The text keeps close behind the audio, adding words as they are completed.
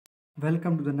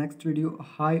Welcome to the next video.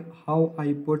 How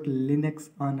I put Linux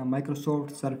on a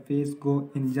Microsoft Surface Go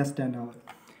in just an hour.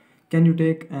 Can you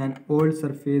take an old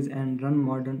Surface and run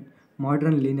modern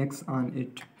Linux on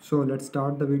it? So let's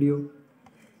start the video.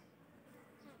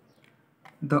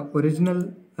 The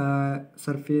original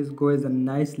Surface Go is a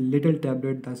nice little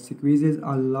tablet that squeezes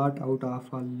a lot out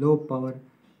of a low power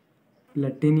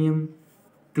Platinum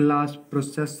class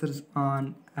processors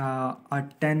on a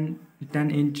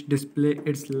 10-inch display.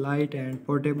 It's light and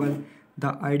portable, the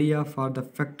idea for the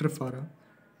factor for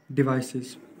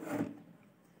devices.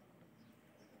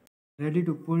 Ready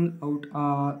to pull out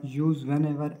use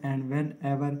whenever and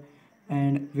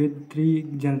with three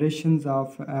generations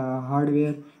of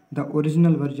hardware. The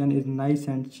original version is nice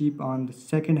and cheap on the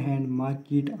second hand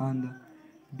market on the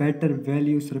better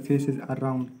value surfaces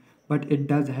around, but it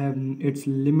does have its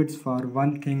limits. For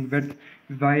one thing, but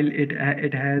while it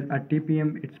has a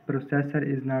TPM, its processor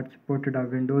is not supported on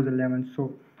Windows 11.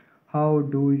 So how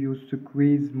do you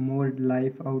squeeze more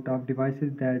life out of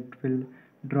devices that will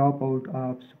drop out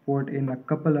of support in a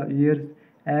couple of years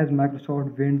as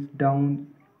Microsoft winds down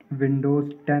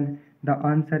Windows 10? The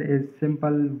answer is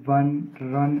simple: one,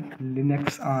 run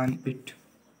Linux on it.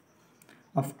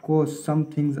 Of course, some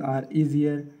things are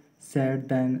easier said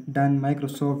than done.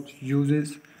 Microsoft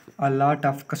uses a lot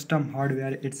of custom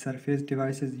hardware its Surface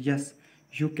devices. Yes,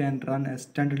 you can run a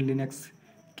standard Linux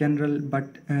kernel,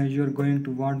 but you're going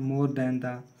to want more than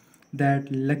that.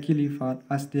 Luckily for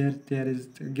us, there is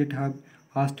GitHub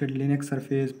hosted Linux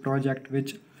Surface project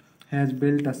which has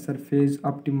built a Surface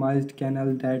optimized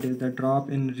kernel that is the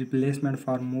drop-in replacement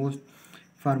for most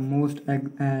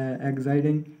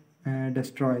exciting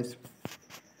destroys.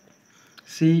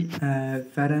 See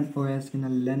Farron OS in a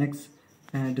Linux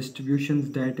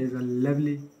distributions that is a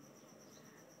lovely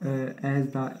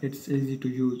as the it's easy to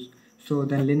use. So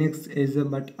the Linux is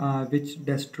but which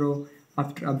distro?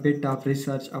 After a bit of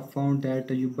research, I found that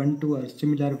Ubuntu or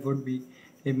similar would be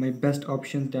my best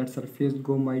options. That Surface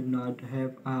Go might not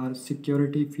have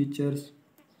security features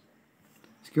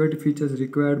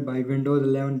required by Windows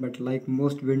 11, but like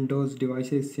most Windows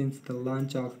devices since the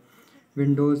launch of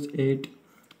Windows 8,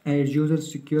 a user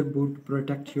secure boot to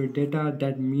protect your data.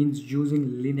 That means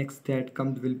using Linux that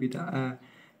comes will be the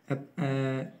ap-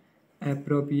 uh,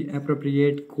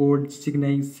 appropriate code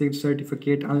signing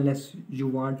certificate unless you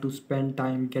want to spend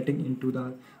time getting into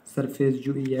the Surface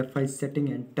UEFI setting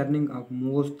and turning off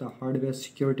most the hardware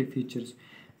security features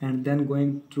and then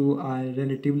going through a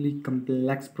relatively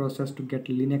complex process to get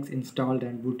Linux installed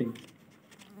and booting.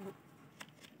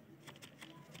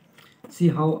 See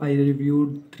how I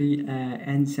reviewed three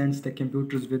ancients the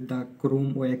computers with the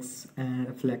Chrome OS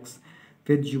Flex.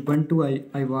 With Ubuntu,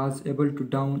 I was able to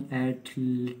down at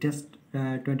latest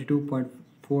 22.4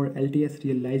 LTS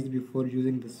realized before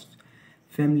using this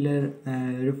familiar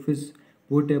Rufus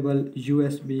bootable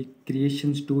USB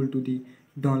creations tool to the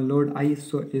download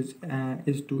ISO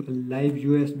is to a live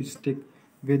USB stick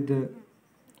with the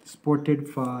supported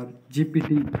for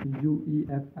GPT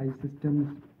UEFI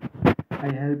systems.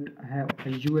 I helped have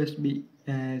a USB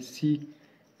C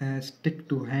stick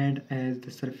to hand as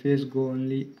the Surface Go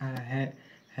only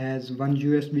has one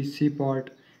USB C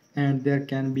port and there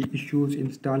can be issues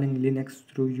installing Linux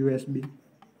through USB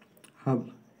hub.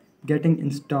 Getting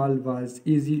installed was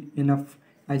easy enough.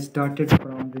 I started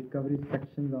from recovery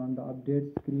sections on the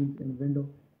update screens in Windows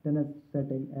 10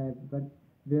 setting as but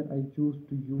where I choose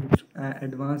to use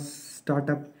advanced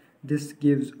startup. This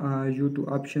gives you two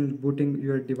options booting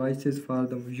your devices for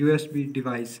the USB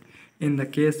device. In the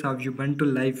case of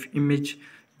Ubuntu Live Image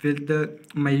with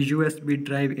my USB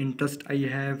drive interest, I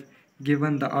have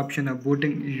given the option of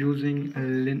booting using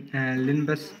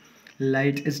Linbus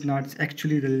Lite. Is not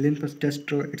actually the Linux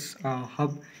distro, it's a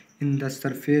hub in the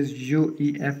Surface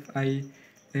UEFI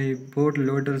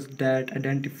bootloaders that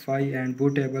identify and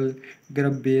bootable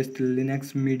grub-based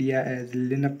Linux media as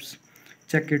Linux.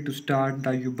 Check it to start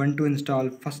the Ubuntu install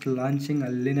first launching a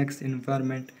Linux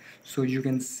environment so you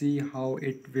can see how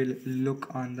it will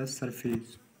look on the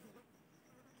surface.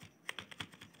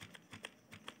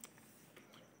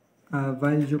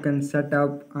 While you can set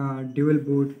up dual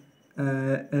boot,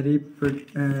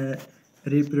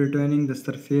 representing the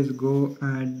Surface Go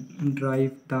and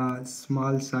drive the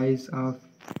small size of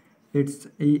its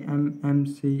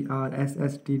eMMC or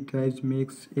SSD drives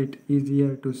makes it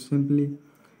easier to simply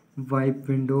wipe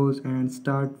Windows and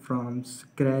start from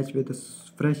scratch with a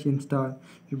fresh install.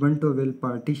 Ubuntu will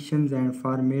partitions and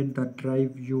format the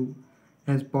drive you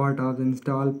as part of the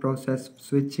install process,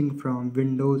 switching from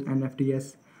Windows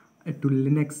NFTs to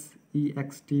Linux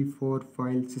ext4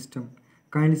 file system.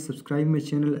 Kindly subscribe my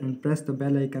channel and press the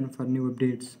bell icon for new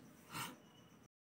updates.